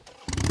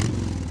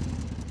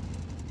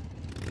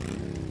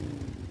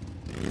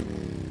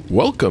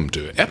Welcome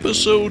to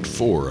episode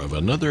 4 of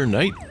Another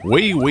Night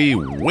Way, Way,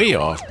 Way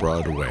Off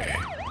Broadway.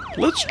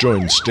 Let's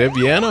join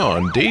Steviana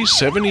on day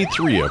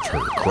 73 of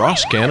her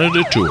Cross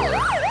Canada tour.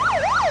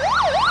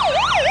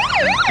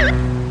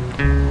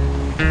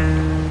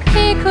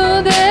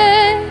 Pickle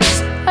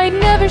days I'd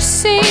never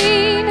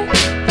seen,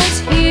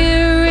 but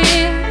here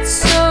it's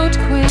soaked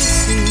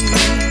cuisine.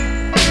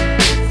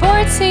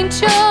 Fort St.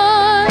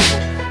 John,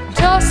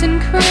 Dawson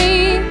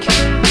Creek,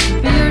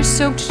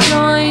 beer-soaked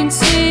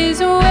joints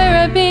is where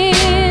I've been.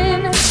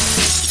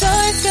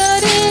 I've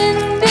got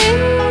in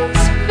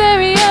these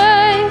very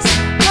eyes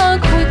how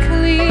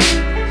quickly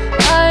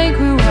I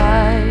grew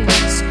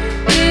wise.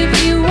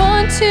 If you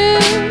want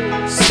to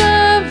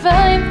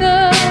survive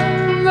the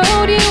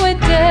road you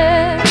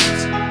adapt.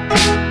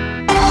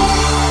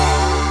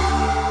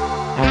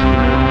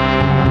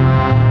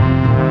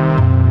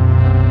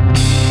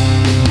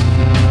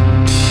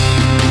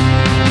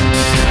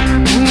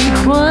 Week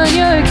 1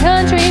 your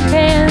country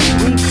band,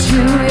 week 2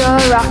 your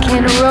rock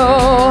and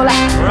roll.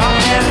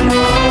 Rock and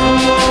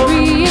roll.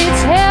 3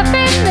 it's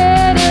happy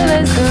metal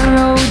as the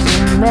road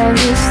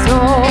demands his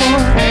soul.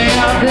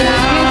 The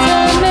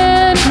guitar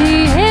man he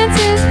hits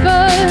his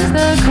buzz,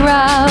 the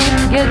crowd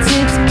gets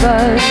its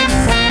buzz.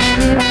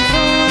 If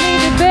only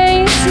the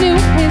bass knew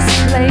his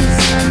place,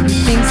 he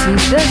thinks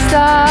he's the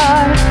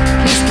star,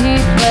 'cause he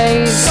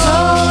plays so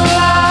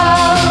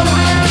loud,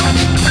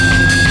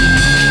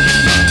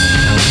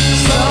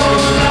 so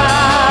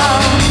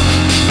loud,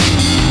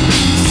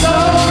 so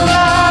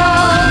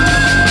loud,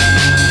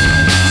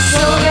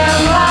 so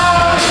damn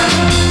loud,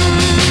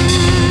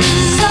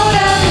 so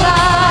damn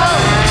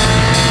loud.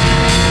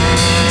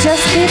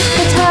 Just pick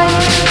the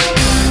time,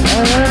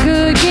 a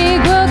good gig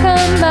will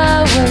come my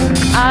way,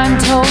 I'm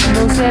told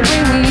most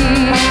every week.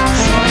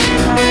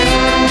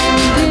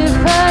 And if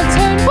I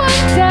turn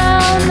one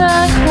down, the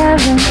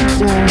cabin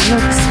door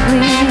looks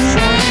bleak.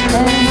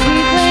 And we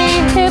play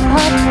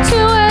hip-hop to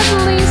at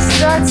least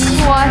start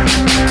what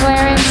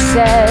Clarence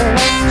says.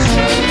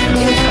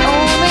 If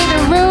only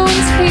the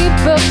rooms he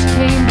booked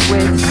came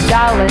with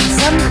style and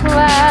some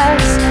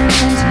class.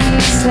 And he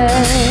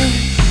says,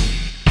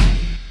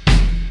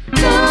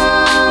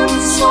 don't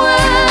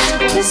sweat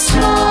the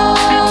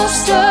small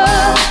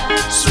stuff.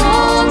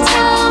 Small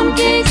town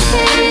gigs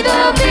pay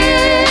the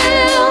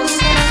bills.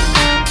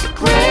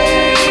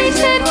 Great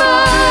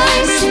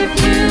advice if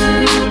you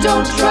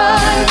don't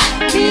drive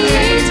the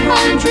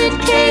 800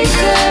 Ks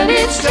that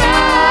it's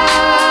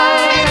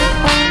drive.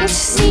 It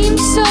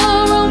seems so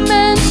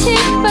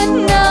romantic, but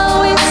now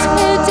it's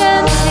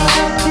pedantic.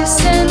 This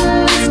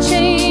endless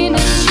chain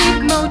of cheap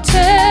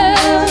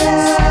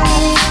motels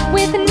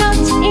with not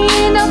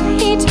enough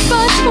heat,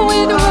 but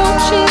with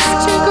roaches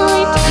to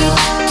greet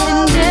each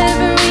and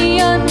every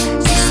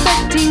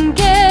unsuspecting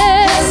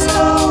guest.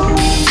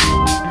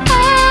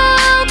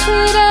 How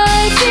could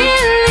I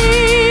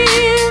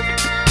believe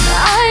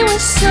I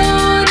was so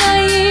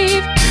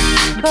naive?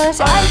 But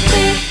I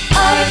think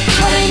I'm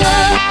cutting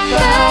up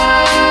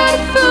bad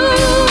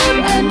food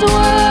and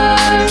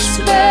worse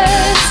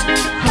beds.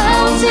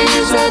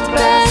 Houses at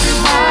best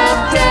half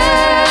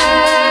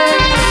dead.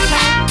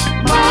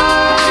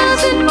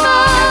 Miles and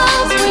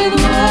miles with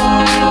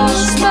no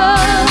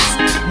smiles.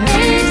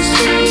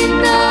 Pastry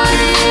not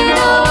in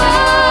a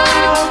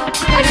while.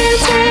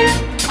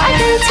 I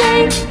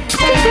can't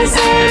take this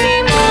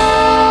anymore.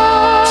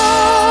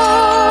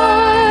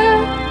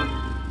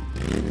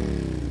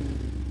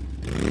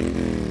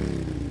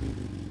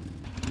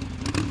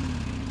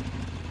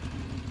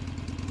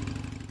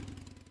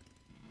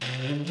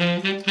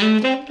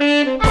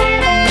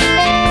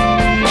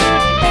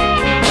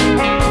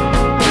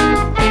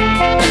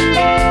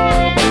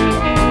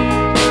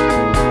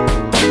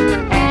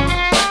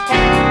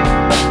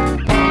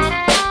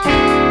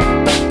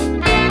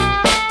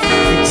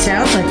 It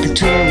sounds like the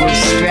tour was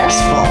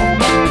stressful.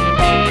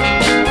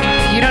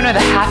 You don't know the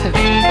half of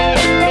it.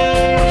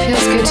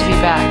 Feels good to be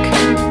back.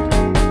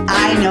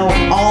 I know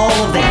all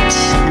of it,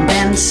 and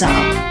then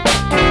some.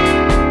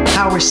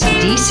 How were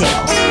CD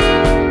sales?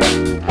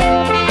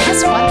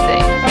 That's one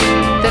thing.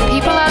 The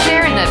people out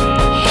there in the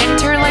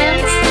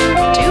hinterlands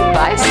do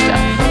buy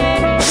stuff.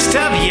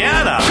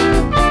 Steviana,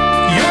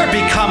 you're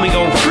becoming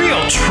a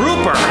real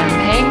trooper. I'm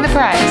paying the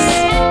price.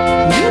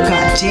 You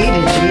got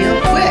jaded real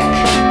quick.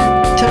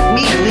 Took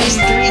me at least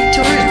 3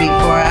 tours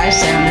before I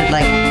sounded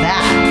like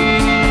that.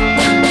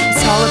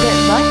 It's all a bit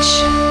much,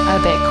 a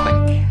bit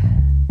quick.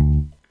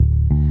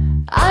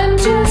 I'm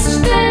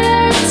just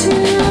there to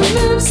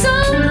move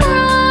some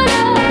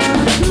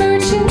product,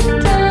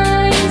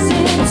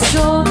 merchandising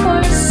sold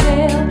for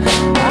sale.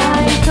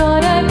 I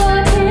thought I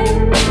bought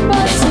in,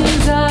 but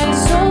since I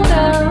sold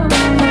out,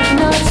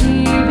 not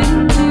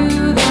even to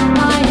the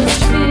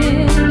highest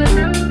bid.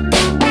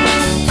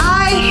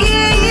 I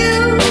hear you.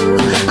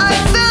 I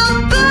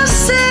felt the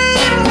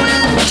same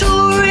when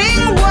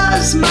touring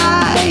was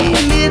my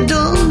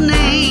middle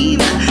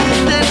name.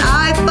 Then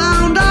I found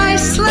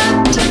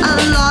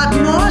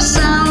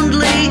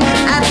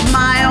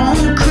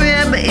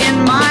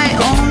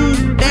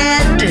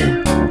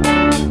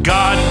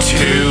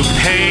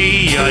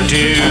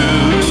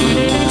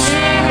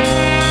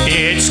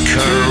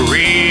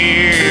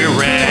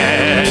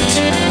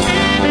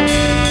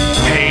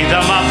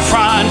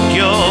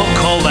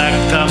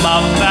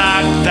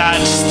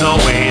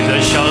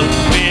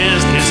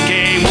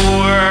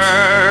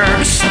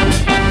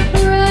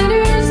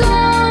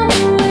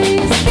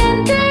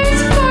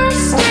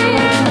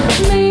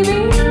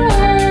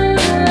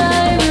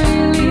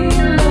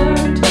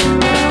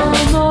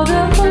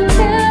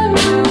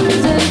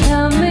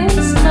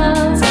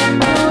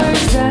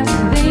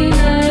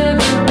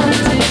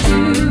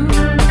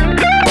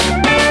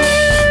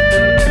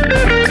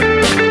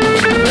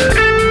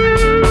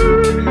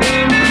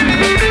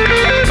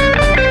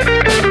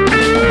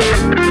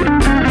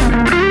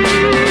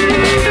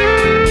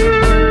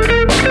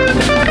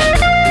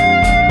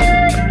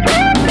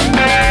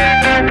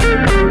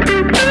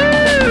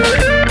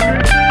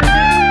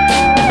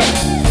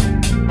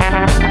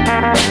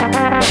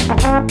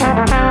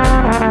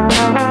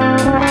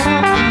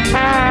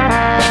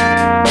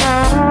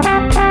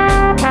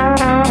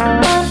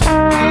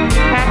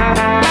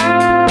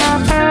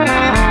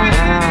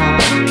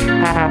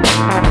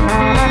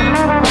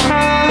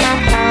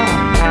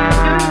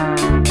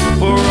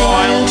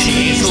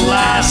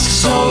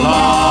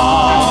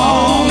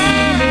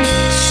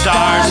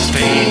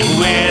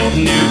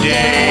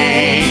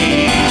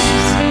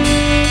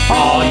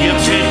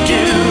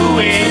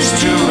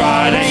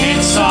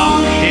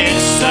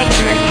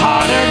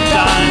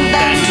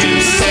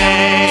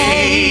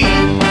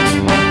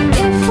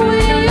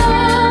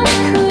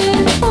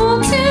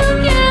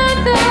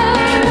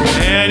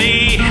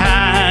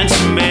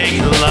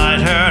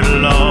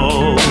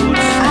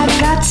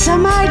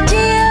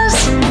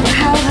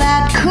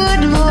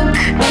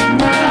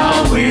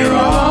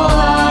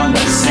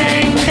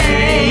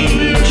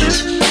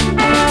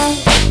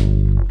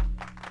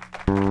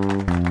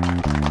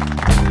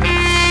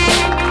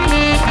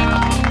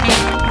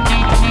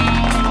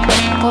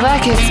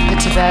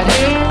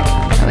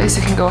bed. At least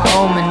I can go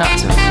home and not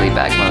to a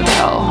Fleabag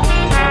motel.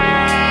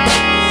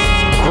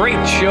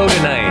 Great show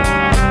tonight.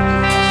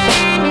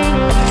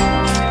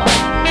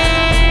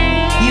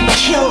 You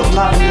killed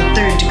Love in the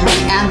Third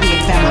Degree and the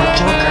Ephemeral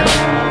Joker.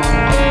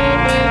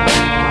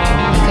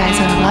 You guys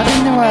are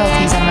loving the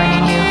royalties I'm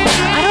earning you.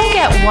 I don't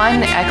get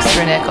one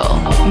extra nickel.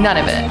 None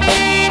of it.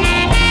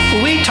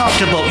 We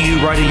talked about you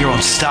writing your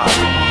own stuff.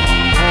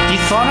 You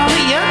thought on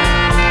it yet?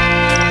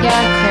 Yeah,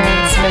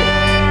 Clarence, but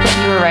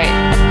you were right.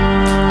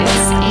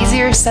 It's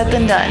easier said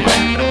than done.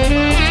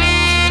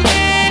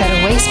 Got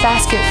a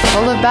wastebasket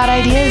full of bad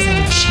ideas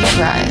and cheap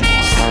rides.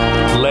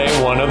 Lay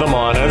one of them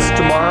on us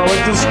tomorrow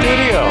at the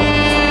studio.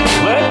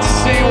 Let's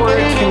see where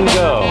it can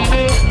go.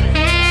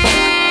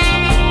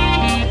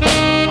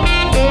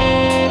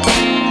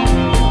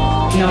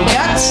 No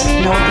guts,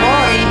 no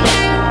glory.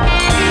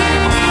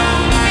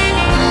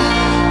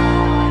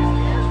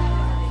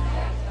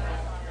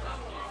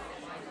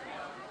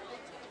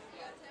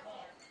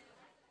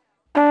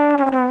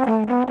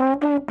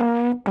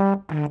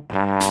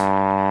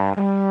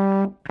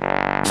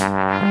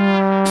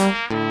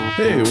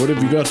 Hey, what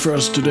have you got for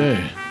us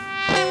today?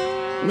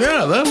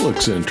 Yeah, that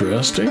looks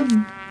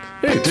interesting.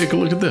 Hey, take a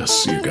look at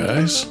this, you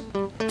guys.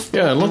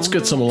 Yeah, let's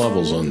get some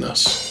levels on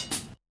this.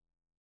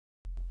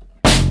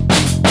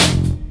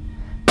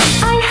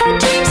 I had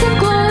dreams of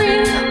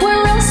glory.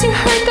 Where else you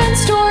heard that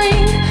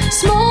story?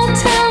 Small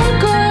town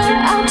girl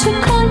out to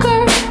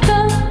conquer the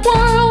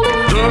world.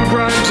 The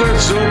rhymes are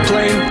so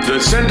plain, the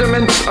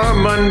sentiments are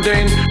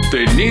mundane.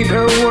 They need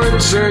a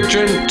word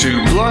surgeon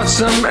to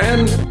blossom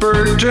and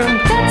burgeon.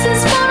 That's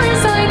as far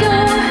as I go.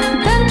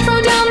 Then throw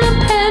down the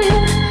pen.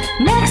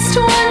 Next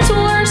one's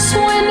worse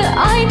when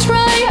I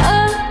try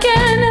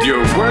again.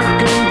 You're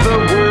working the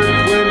word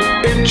when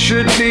it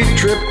should be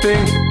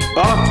tripping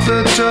off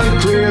the tongue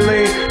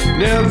clearly,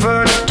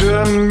 never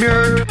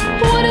demurred.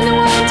 What in the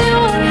world do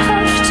I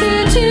have to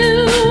do?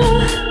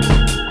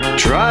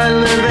 Try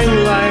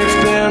living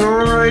life and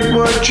write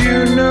what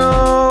you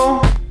know.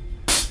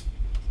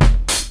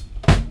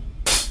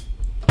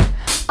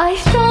 I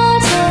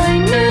thought I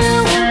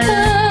knew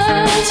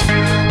that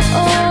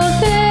all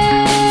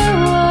there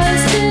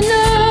was to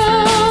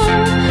know,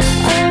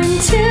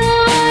 until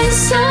I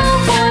saw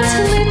what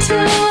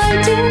little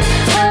I did,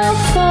 how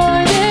far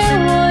there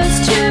was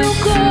to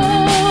go.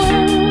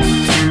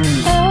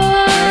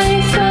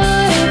 I thought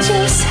I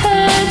just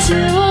had to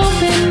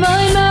open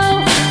my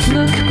mouth,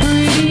 look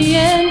pretty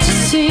and to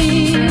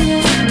see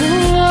the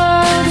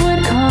world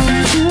would come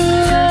to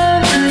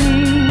love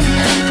me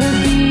for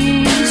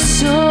being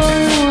so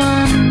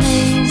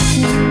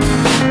amazing.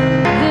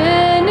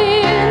 Then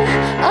in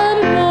a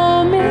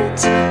moment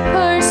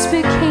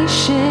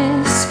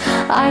perspicacious,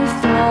 I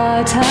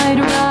thought I'd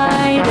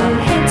write a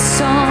hit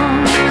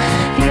song.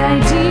 The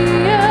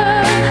idea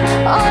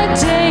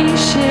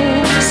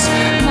audacious.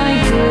 My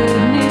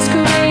goodness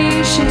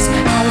gracious,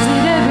 has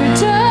it ever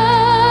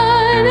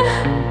done?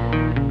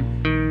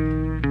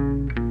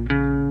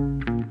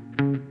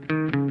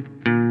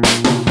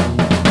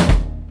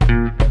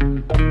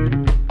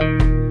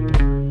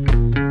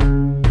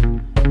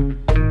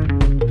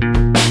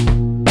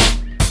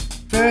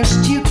 First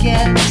you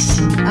get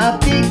a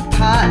big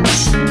pot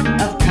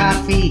of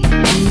coffee,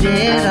 heat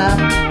it up.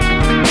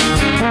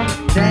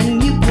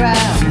 Then you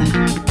grab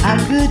a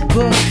good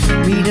book,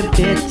 read a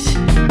bit,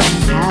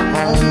 have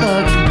a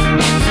look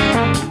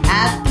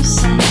at the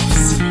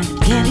sights,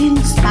 get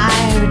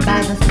inspired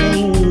by the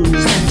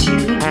things that you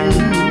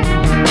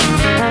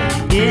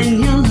do in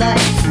your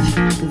life.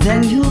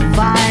 Then you'll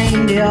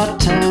find you're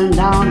turned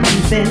on,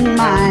 keep in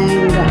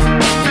mind.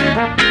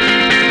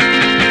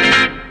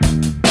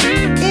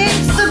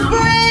 It's the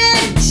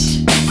bridge,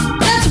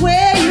 that's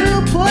where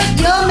you put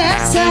your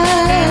message.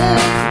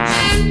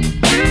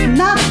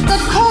 Not the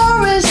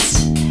chorus,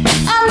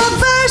 and the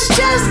verse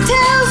just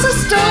tells a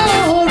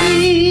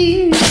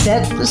story.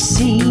 Set the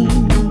scene,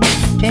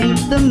 paint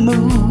the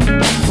mood,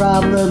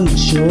 problem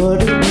sure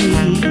to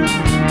be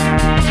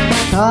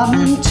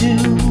common to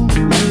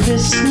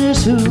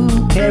listeners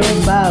who care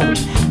about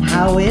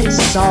how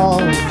it's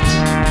solved.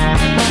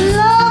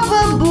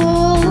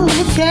 Lovable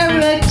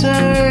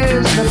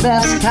characters, the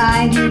best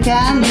kind you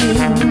can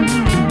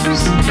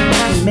use.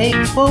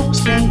 Make folks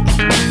think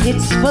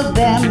it's for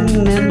them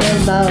and they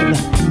love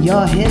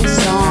your hit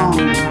song.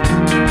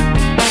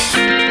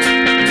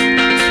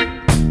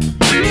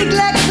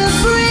 Neglect the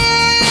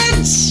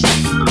bridge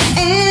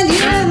and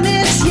you'll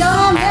miss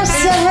your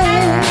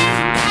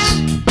message.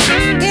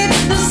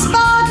 It's the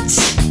spot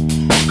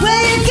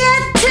where you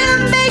get to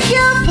make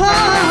your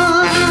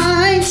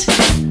point.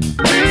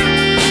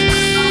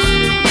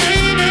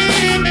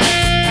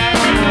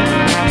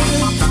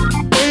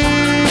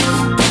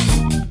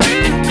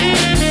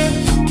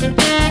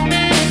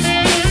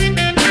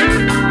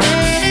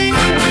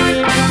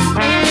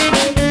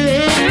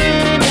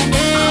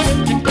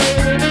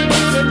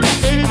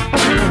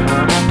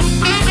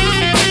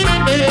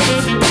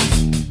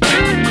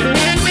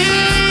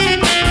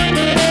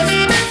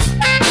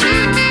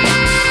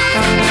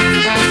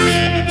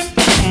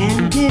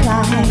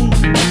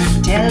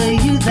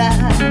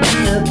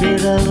 a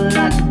bit of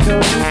luck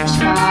goes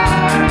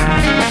far.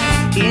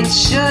 It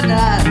sure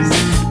does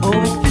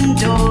open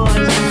doors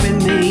that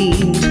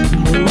remained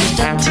closed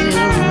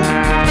until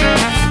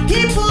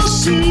people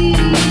see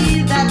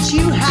that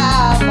you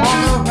have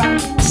all the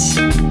right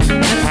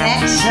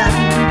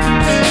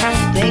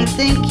connections. They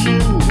think you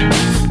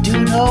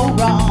do no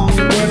wrong,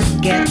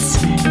 work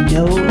gets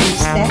no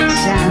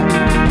inspection.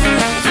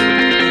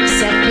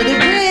 Except for the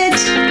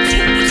bridge,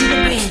 take me to the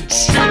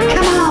bridge.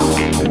 Come on!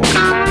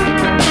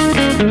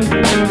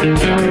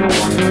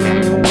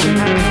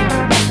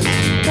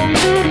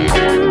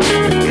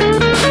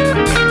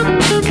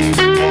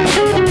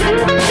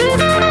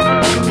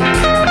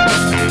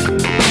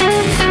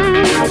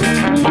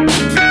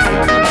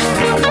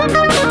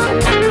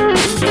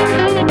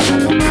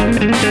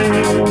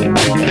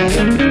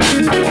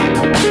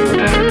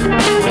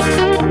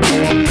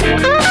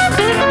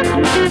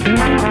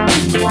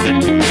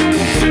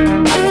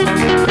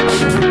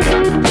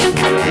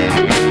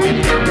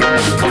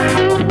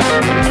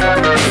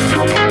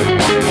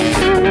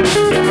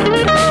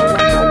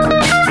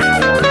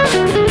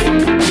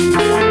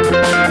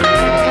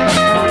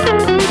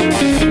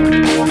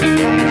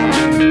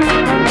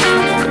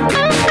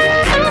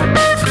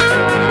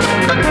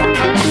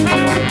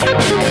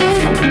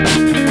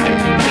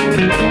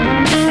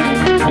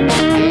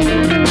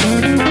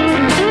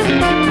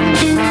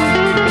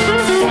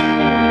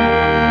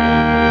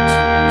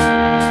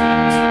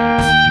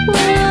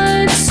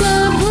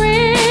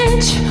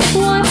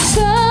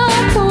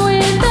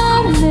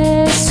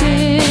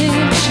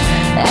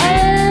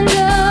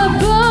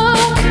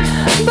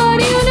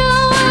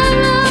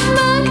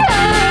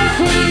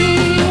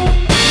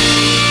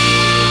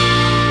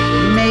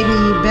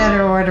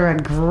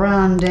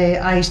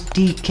 Iced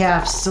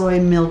decaf soy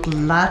milk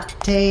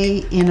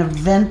latte in a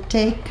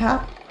venti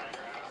cup.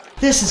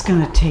 This is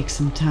gonna take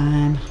some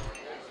time.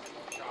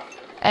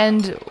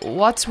 And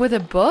what's with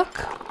a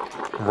book?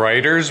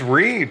 Writers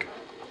read.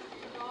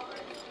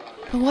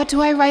 But what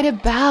do I write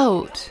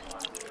about?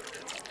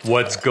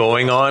 What's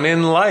going on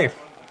in life?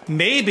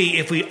 Maybe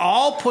if we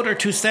all put our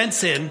 2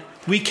 cents in,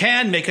 we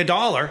can make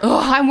 $1. Oh,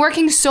 I'm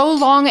working so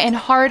long and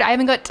hard, I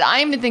haven't got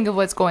time to think of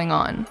what's going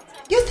on.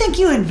 You think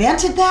you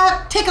invented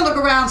that? Take a look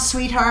around,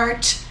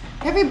 sweetheart.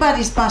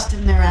 Everybody's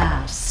busting their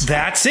ass.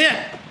 That's it.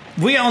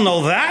 We all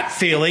know that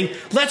feeling.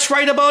 Let's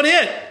write about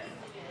it.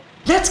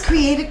 Let's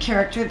create a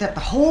character that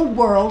the whole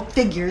world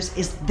figures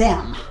is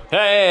them.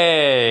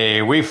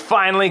 Hey, we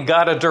finally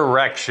got a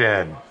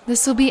direction.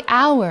 This will be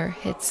our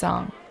hit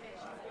song.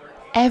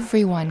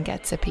 Everyone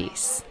gets a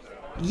piece.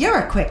 You're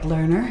a quick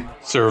learner.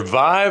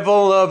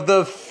 Survival of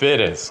the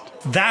fittest.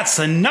 That's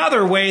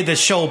another way the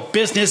show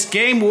business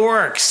game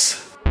works.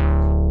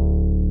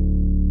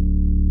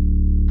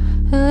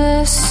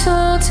 The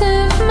salt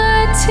of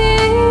my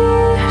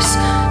tears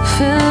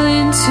fell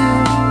into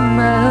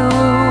my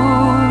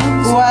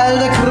wounds. While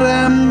the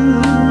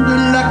creme de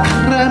la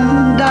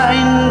creme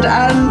dined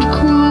and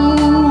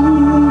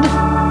crooned.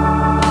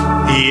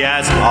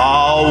 Yes,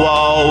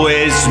 woe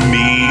is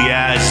me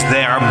as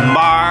their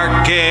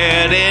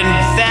market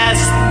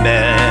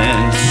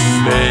investments.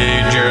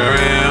 Major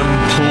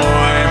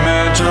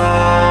employment,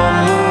 all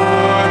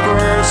more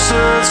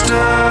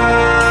persistent.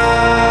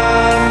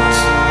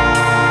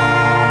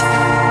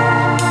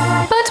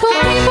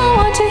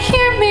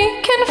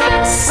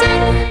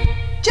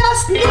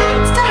 Just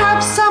needs to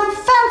have some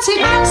fancy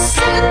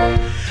dressing.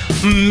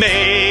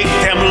 Make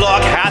them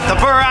look at the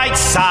bright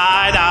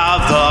side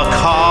of the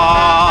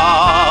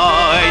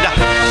coin.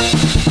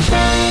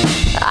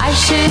 I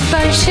should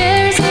buy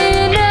shares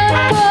in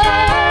Apple,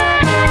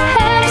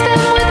 hedge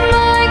them with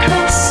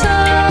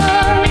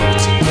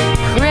Microsoft.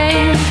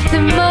 Pray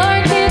the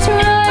market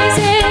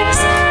rises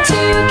to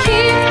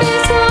keep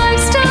this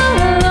lifestyle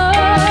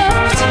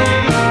aloft.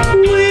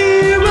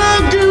 We're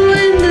all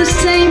doing the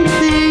same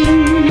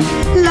thing,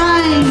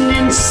 lying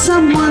in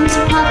someone's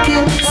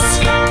pockets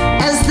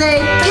as they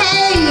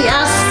pay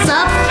us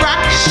a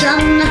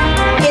fraction.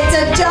 It's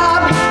a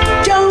job,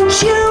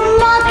 don't you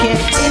mock it.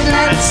 It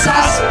lets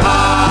us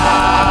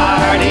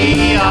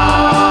Party on.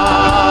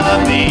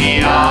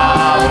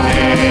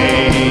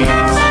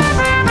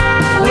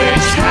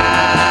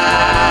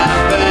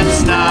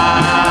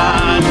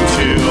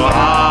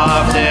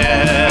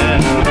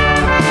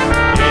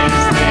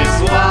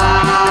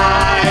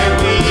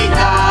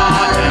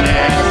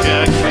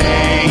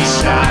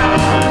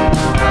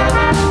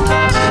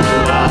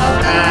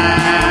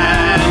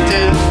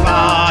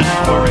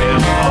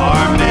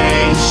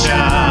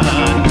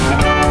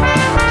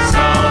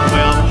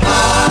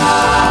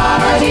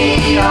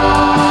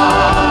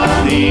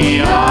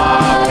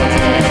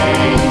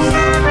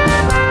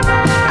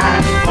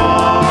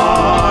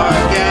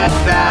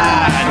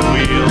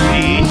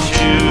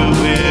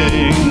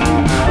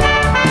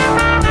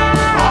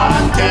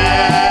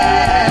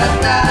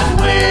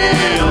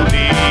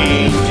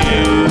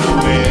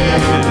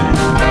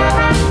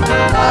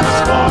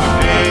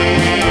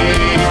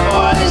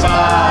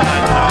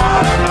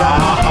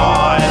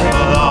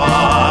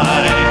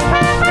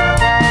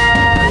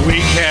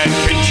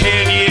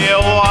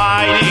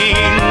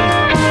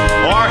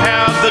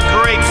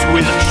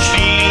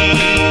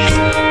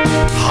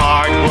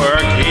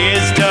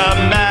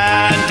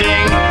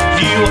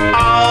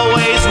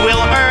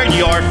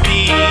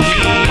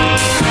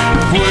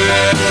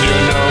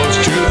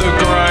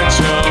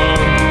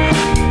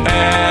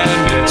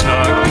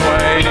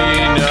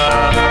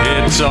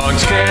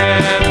 songs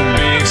can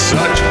be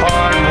such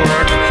hard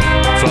work,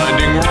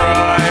 finding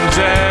rhymes,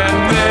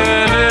 and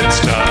then it's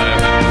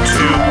time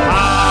to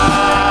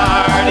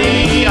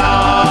party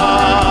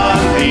on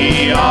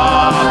the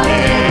off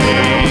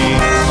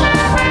days,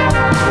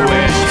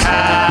 which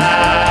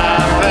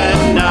happen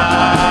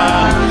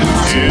not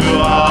too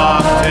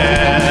often.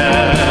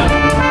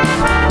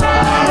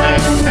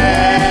 Alex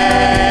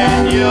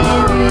and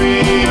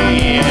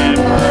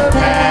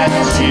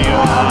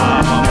Perpetuum,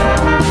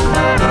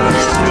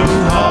 to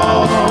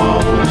hold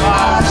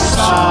our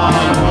song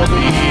will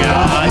be a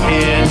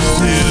hit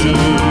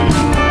soon.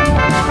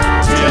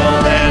 Till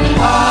then,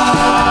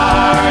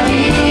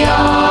 party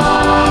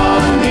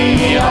on the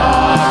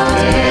off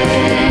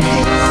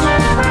days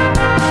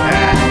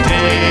and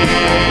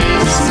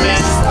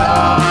dismiss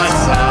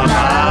thoughts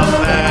about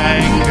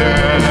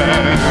bankers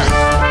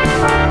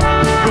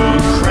who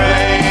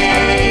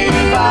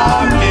crave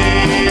our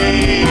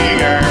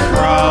meager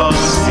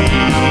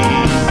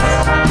proceeds,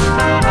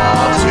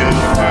 all to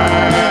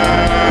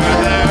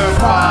further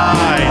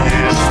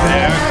finance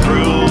their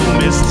cruel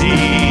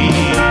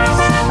misdeeds.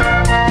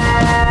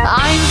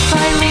 I'm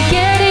finally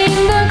getting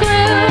the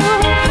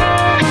groove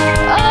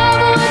of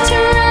what to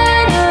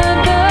write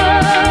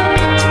about.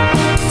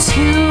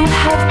 To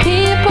have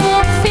people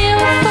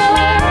feel for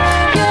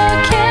your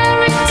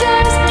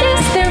characters.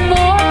 Is there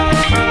more?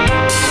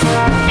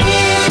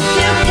 If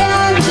you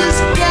can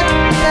just get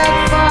that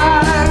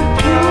far,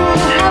 you'll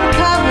have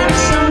covered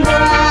some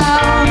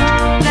ground.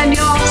 Then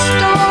your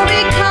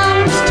story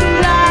comes to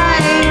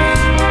life,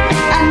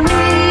 and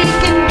we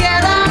can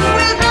get on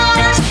with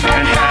ours.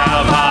 And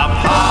have a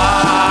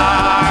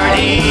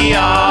party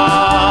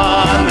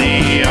on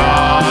the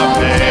off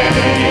days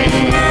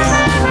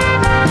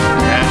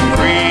and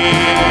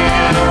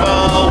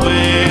revel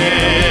with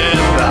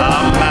the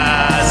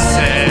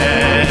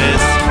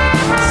masses.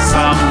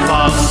 Some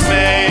folks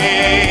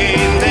may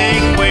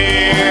think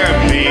we're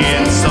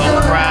being so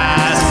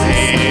crass.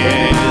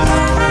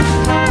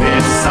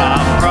 It's a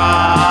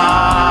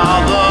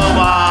problem,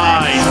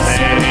 I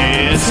say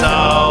it's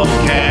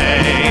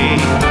okay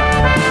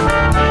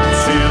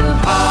to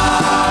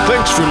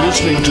Thanks for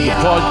listening to the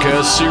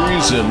podcast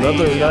series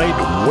Another Night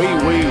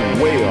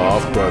Way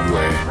Off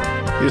Broadway.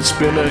 It's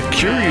been a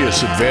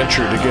curious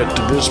adventure to get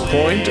to this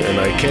point, and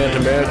I can't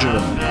imagine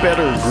a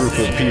better group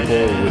of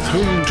people with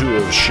whom to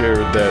have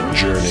shared that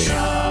journey.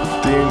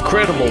 The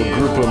incredible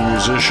group of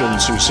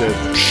musicians who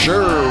said,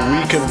 sure,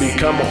 we can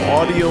become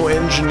audio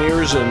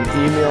engineers and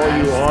email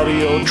you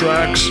audio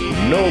tracks.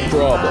 No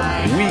problem,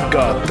 we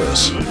got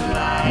this.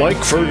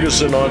 Mike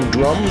Ferguson on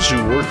drums,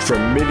 who worked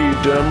from MIDI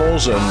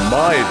demos and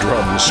my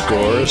drum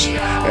scores,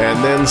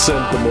 and then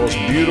sent the most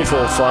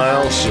beautiful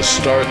files to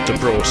start the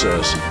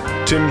process.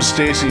 Tim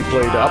Stacy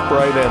played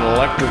upright and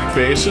electric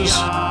basses,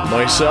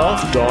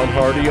 myself, Don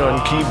Hardy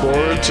on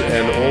keyboards,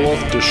 and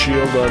Olaf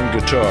DeShield on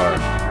guitar.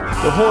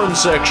 The horn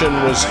section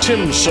was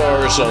Tim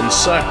Sars on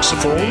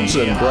saxophones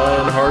and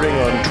Brian Harding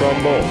on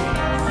trombone.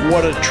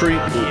 What a treat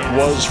it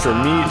was for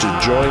me to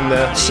join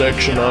that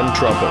section on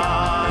trumpet.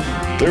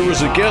 There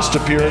was a guest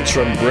appearance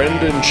from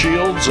Brendan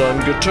Shields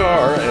on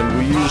guitar, and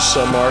we used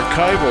some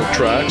archival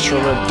tracks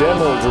from a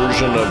demo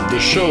version of the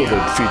show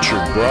that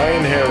featured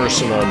Brian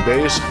Harrison on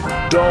bass,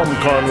 Dom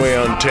Conway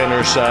on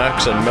tenor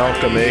sax, and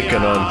Malcolm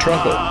Aiken on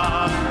trumpet.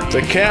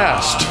 The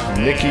cast: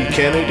 Nikki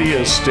Kennedy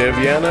as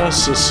Steviana,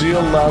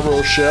 Cecile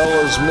LaRochelle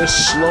as Miss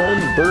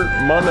Sloan, Bert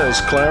Munn as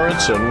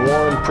Clarence, and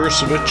Warren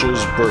Persevich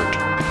as Bert.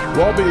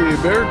 Robbie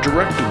Hebert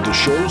directed the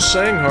show,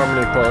 sang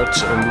harmony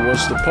parts, and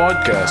was the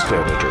podcast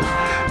editor.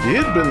 He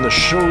had been the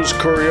show's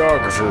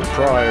choreographer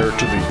prior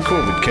to the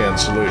COVID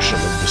cancellation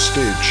of the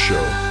stage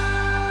show.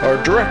 Our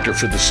director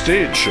for the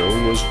stage show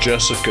was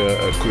Jessica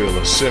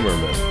Aquila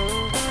Zimmerman.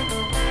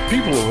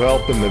 People who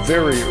help in the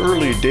very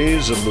early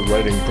days of the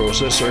writing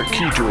process are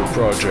key to a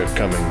project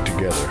coming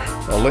together.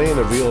 Elaine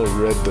Avila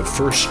read the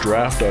first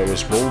draft I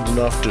was bold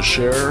enough to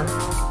share.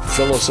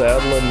 Phyllis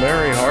Adlin,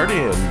 Mary Hardy,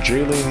 and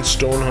Jaylene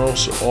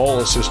Stonehouse all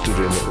assisted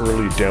in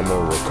early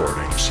demo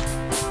recordings.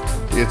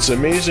 It's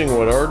amazing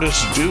what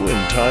artists do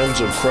in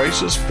times of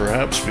crisis,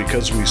 perhaps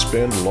because we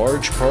spend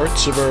large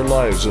parts of our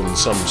lives in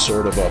some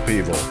sort of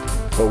upheaval.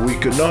 But we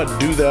could not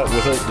do that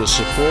without the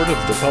support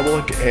of the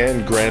public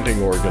and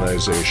granting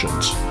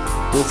organizations.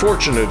 We're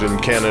fortunate in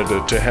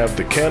Canada to have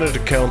the Canada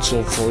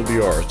Council for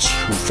the Arts,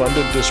 who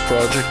funded this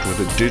project with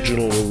a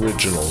Digital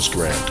Originals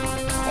grant.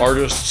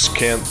 Artists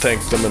can't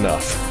thank them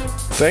enough.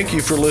 Thank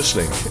you for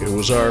listening. It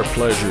was our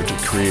pleasure to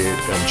create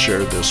and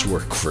share this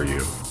work for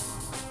you.